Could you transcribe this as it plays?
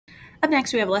Up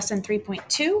next, we have lesson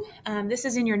 3.2. This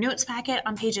is in your notes packet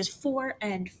on pages 4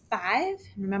 and 5.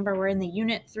 Remember, we're in the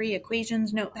Unit 3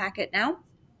 equations note packet now.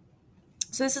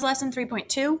 So this is lesson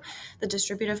 3.2, the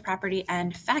distributive property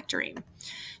and factoring.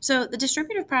 So the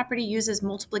distributive property uses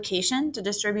multiplication to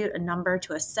distribute a number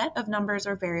to a set of numbers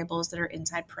or variables that are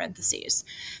inside parentheses.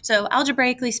 So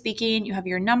algebraically speaking, you have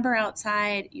your number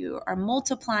outside, you are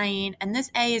multiplying, and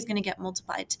this A is going to get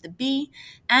multiplied to the B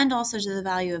and also to the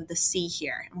value of the C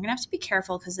here. And we're going to have to be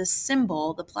careful because this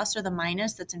symbol, the plus or the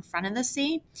minus that's in front of the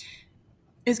C,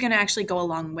 is going to actually go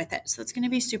along with it. So it's going to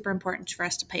be super important for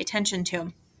us to pay attention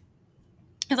to.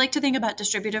 I like to think about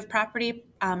distributive property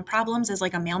problems as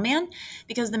like a mailman,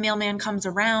 because the mailman comes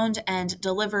around and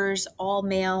delivers all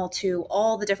mail to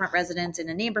all the different residents in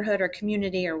a neighborhood or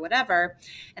community or whatever,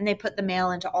 and they put the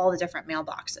mail into all the different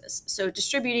mailboxes. So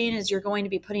distributing is you're going to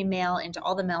be putting mail into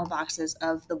all the mailboxes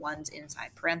of the ones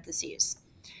inside parentheses.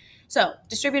 So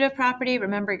distributive property,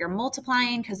 remember you're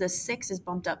multiplying because this 6 is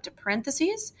bumped up to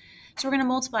parentheses. So we're going to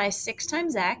multiply 6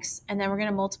 times x, and then we're going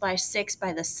to multiply 6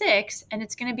 by the 6, and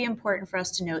it's going to be important for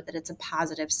us to note that it's a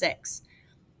positive 6.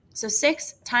 So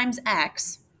 6 times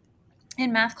x,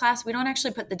 in math class, we don't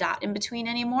actually put the dot in between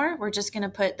anymore. We're just going to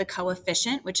put the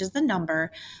coefficient, which is the number,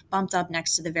 bumped up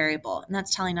next to the variable, and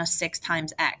that's telling us 6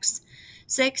 times x.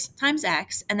 6 times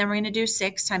x, and then we're going to do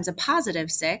 6 times a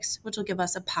positive 6, which will give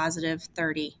us a positive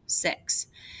 36.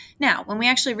 Now, when we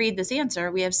actually read this answer,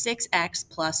 we have 6x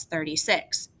plus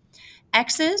 36.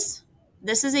 X's,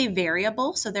 this is a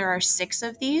variable, so there are 6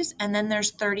 of these, and then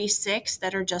there's 36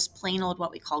 that are just plain old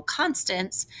what we call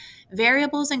constants.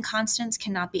 Variables and constants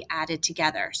cannot be added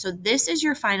together. So this is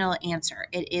your final answer.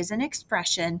 It is an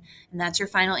expression, and that's your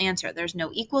final answer. There's no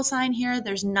equal sign here.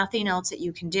 There's nothing else that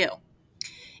you can do.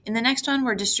 In the next one,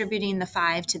 we're distributing the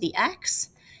 5 to the x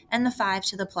and the 5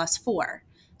 to the plus 4.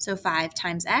 So 5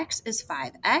 times x is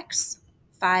 5x.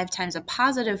 5 times a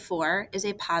positive 4 is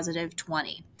a positive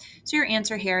 20. So your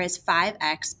answer here is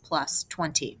 5x plus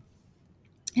 20.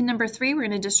 In number 3, we're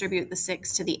going to distribute the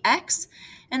 6 to the x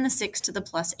and the 6 to the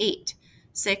plus 8.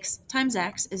 6 times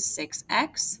x is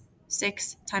 6x.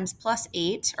 6 times plus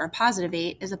 8, or positive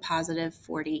 8, is a positive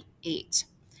 48.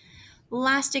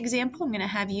 Last example, I'm going to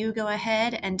have you go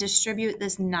ahead and distribute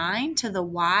this 9 to the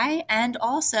y, and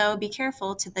also be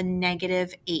careful to the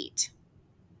negative 8.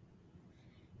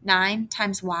 9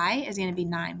 times y is going to be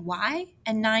 9y,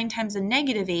 and 9 times a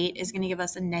negative 8 is going to give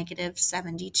us a negative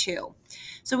 72.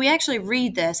 So we actually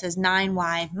read this as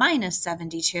 9y minus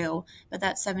 72, but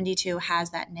that 72 has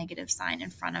that negative sign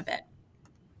in front of it.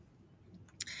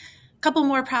 A couple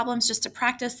more problems just to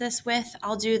practice this with.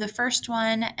 I'll do the first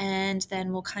one, and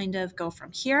then we'll kind of go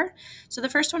from here. So the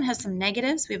first one has some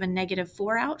negatives. We have a negative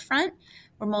 4 out front.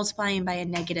 We're multiplying by a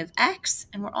negative x,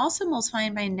 and we're also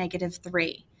multiplying by a negative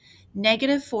 3.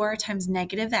 Negative 4 times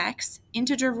negative x,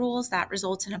 integer rules, that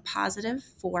results in a positive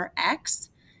 4x.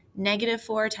 Negative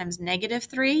 4 times negative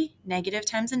 3, negative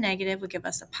times a negative would give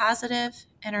us a positive,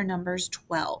 and our number is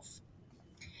 12.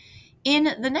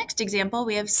 In the next example,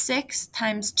 we have 6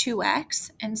 times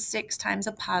 2x and 6 times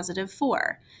a positive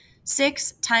 4.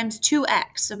 6 times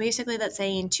 2x, so basically that's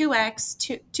saying 2x,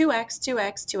 2x, 2x,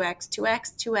 2x,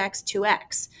 2x, 2x,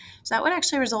 2x. So that would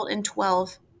actually result in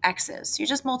 12 x's. So you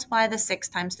just multiply the 6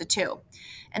 times the 2.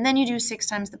 And then you do 6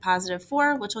 times the positive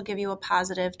 4, which will give you a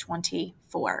positive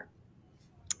 24.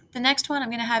 The next one, I'm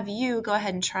going to have you go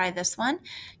ahead and try this one.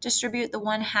 Distribute the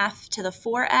 1/2 to the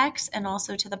 4x and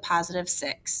also to the positive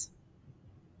 6.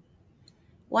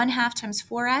 1/2 times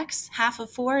 4x, half of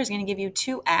 4 is going to give you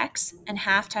 2x, and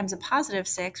half times a positive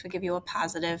 6 would give you a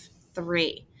positive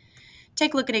 3.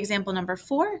 Take a look at example number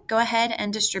 4. Go ahead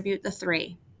and distribute the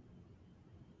 3.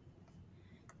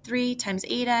 3 times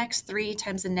 8x, 3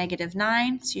 times a negative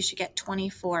 9, so you should get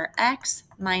 24x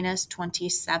minus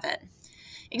 27.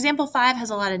 Example 5 has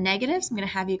a lot of negatives. I'm going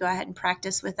to have you go ahead and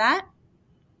practice with that.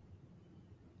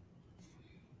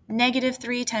 Negative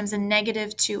 3 times a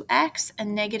negative 2x,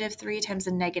 and negative 3 times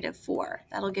a negative 4.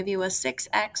 That'll give you a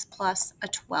 6x plus a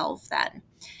 12 then.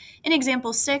 In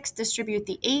example 6, distribute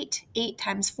the 8. 8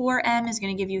 times 4m is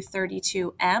going to give you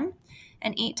 32m,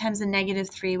 and 8 times a negative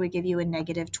 3 would give you a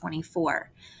negative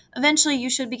 24. Eventually, you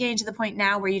should be getting to the point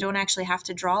now where you don't actually have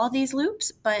to draw these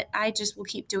loops, but I just will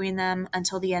keep doing them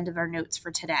until the end of our notes for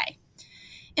today.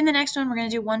 In the next one, we're going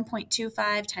to do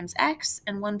 1.25 times x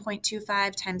and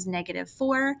 1.25 times negative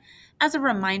 4. As a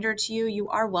reminder to you, you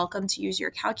are welcome to use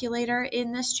your calculator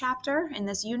in this chapter, in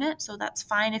this unit, so that's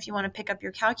fine if you want to pick up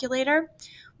your calculator.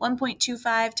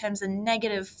 1.25 times a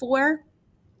negative 4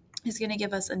 is going to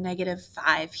give us a negative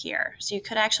 5 here. So you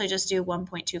could actually just do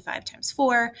 1.25 times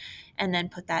 4 and then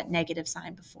put that negative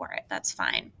sign before it. That's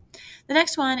fine. The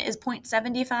next one is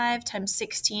 0.75 times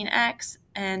 16x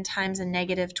and times a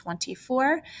negative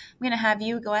 24. I'm going to have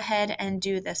you go ahead and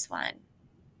do this one.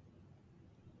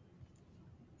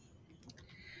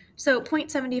 So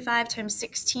 0.75 times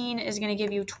 16 is going to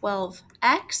give you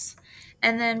 12x,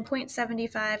 and then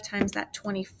 0.75 times that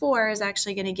 24 is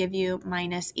actually going to give you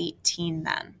minus 18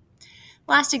 then.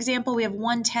 Last example, we have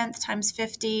 1/10 times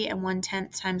 50 and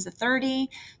 1/10 times a 30.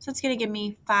 So it's going to give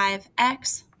me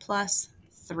 5x plus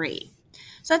 3.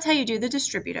 So that's how you do the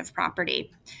distributive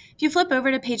property. If you flip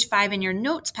over to page 5 in your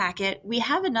notes packet, we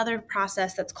have another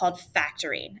process that's called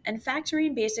factoring. And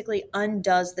factoring basically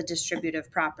undoes the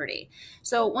distributive property.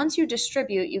 So once you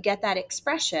distribute, you get that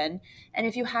expression. And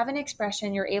if you have an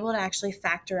expression, you're able to actually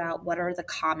factor out what are the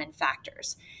common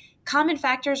factors. Common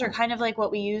factors are kind of like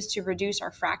what we used to reduce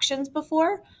our fractions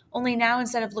before, only now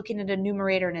instead of looking at a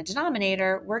numerator and a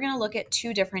denominator, we're going to look at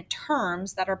two different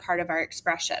terms that are part of our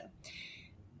expression.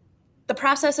 The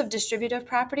process of distributive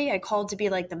property I called to be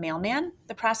like the mailman.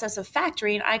 The process of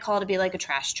factoring I call to be like a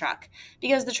trash truck,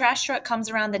 because the trash truck comes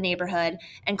around the neighborhood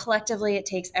and collectively it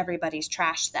takes everybody's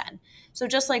trash then. So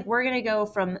just like we're going to go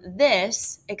from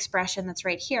this expression that's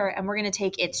right here and we're going to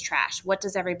take its trash. What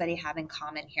does everybody have in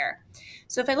common here?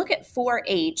 So if I look at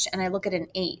 4H and I look at an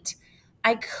 8,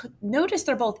 I notice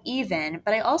they're both even,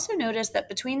 but I also notice that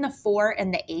between the 4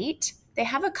 and the 8, they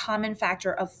have a common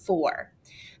factor of 4.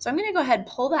 So I'm going to go ahead and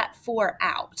pull that 4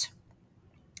 out.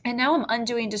 And now I'm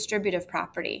undoing distributive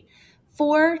property.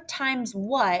 4 times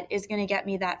what is going to get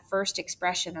me that first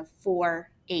expression of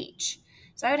 4h?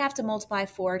 So I would have to multiply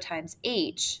 4 times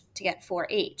h to get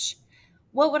 4h.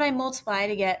 What would I multiply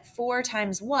to get 4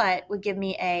 times what would give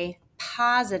me a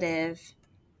positive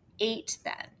 8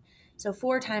 then? So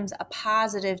 4 times a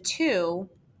positive 2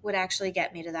 would actually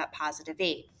get me to that positive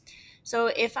 8. So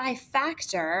if I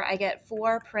factor, I get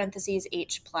 4 parentheses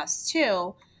h plus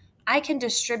 2, I can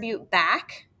distribute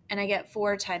back, and I get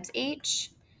 4 times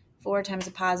h, 4 times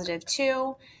a positive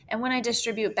 2, and when I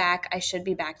distribute back, I should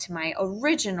be back to my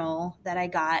original that I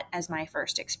got as my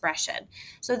first expression.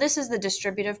 So this is the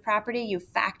distributive property. You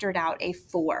factored out a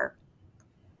 4.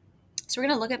 So we're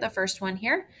going to look at the first one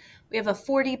here. We have a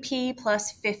 40p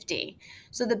plus 50.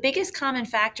 So the biggest common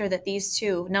factor that these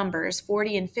two numbers,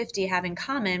 40 and 50, have in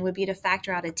common would be to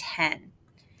factor out a 10.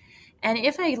 And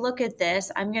if I look at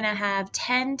this, I'm going to have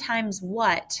 10 times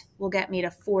what will get me to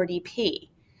 40p.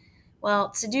 Well,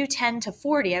 to do 10 to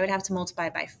 40, I would have to multiply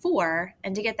by 4.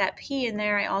 And to get that p in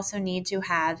there, I also need to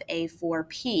have a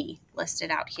 4p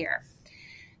listed out here.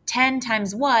 10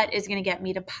 times what is going to get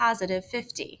me to positive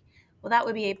 50? Well, that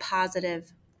would be a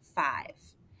positive 5.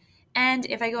 And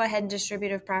if I go ahead and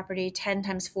distributive property, 10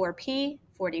 times 4p,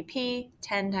 40p,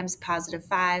 10 times positive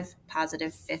 5,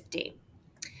 positive 50.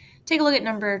 Take a look at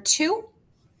number 2.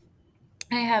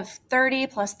 I have 30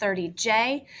 plus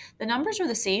 30j. The numbers are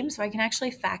the same, so I can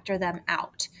actually factor them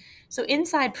out. So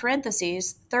inside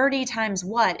parentheses, 30 times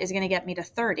what is going to get me to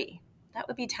 30? That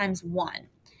would be times 1.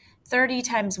 30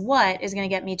 times what is going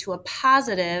to get me to a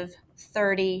positive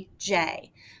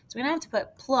 30j. So I'm going to have to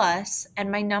put plus,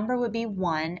 and my number would be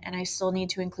 1, and I still need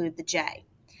to include the j.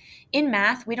 In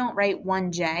math, we don't write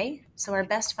 1j, so our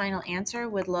best final answer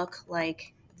would look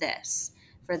like this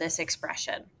for this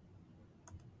expression.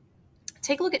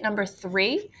 Take a look at number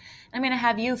 3. I'm going to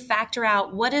have you factor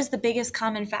out what is the biggest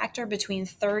common factor between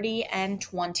 30 and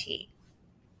 20.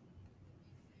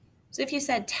 So if you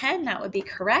said 10, that would be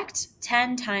correct.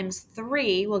 10 times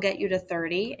 3 will get you to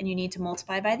 30, and you need to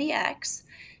multiply by the x.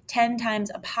 10 times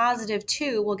a positive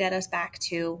 2 will get us back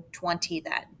to 20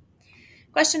 then.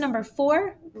 Question number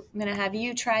 4, I'm going to have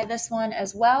you try this one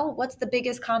as well. What's the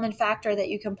biggest common factor that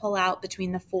you can pull out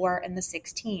between the 4 and the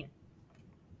 16?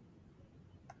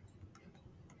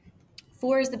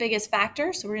 4 is the biggest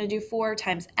factor, so we're going to do 4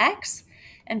 times x,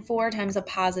 and 4 times a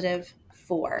positive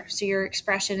 4. So your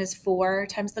expression is 4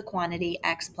 times the quantity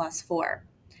x plus 4.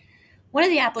 One of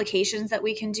the applications that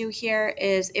we can do here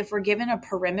is if we're given a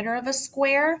perimeter of a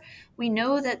square, we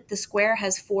know that the square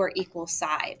has 4 equal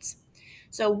sides.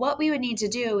 So what we would need to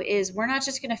do is we're not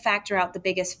just going to factor out the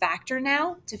biggest factor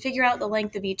now. To figure out the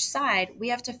length of each side, we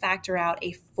have to factor out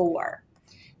a 4.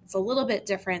 It's a little bit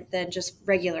different than just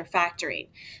regular factoring.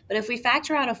 But if we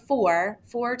factor out a 4,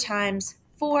 4 times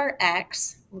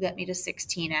 4x will get me to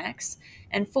 16x,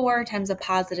 and 4 times a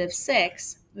positive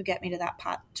 6 would get me to that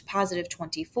positive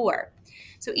 24.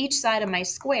 So each side of my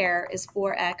square is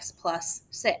 4x plus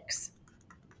 6.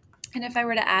 And if I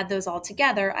were to add those all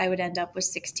together, I would end up with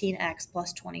 16x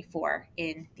plus 24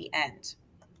 in the end.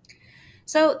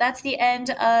 So that's the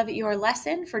end of your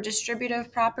lesson for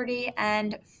distributive property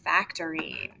and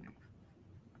factoring.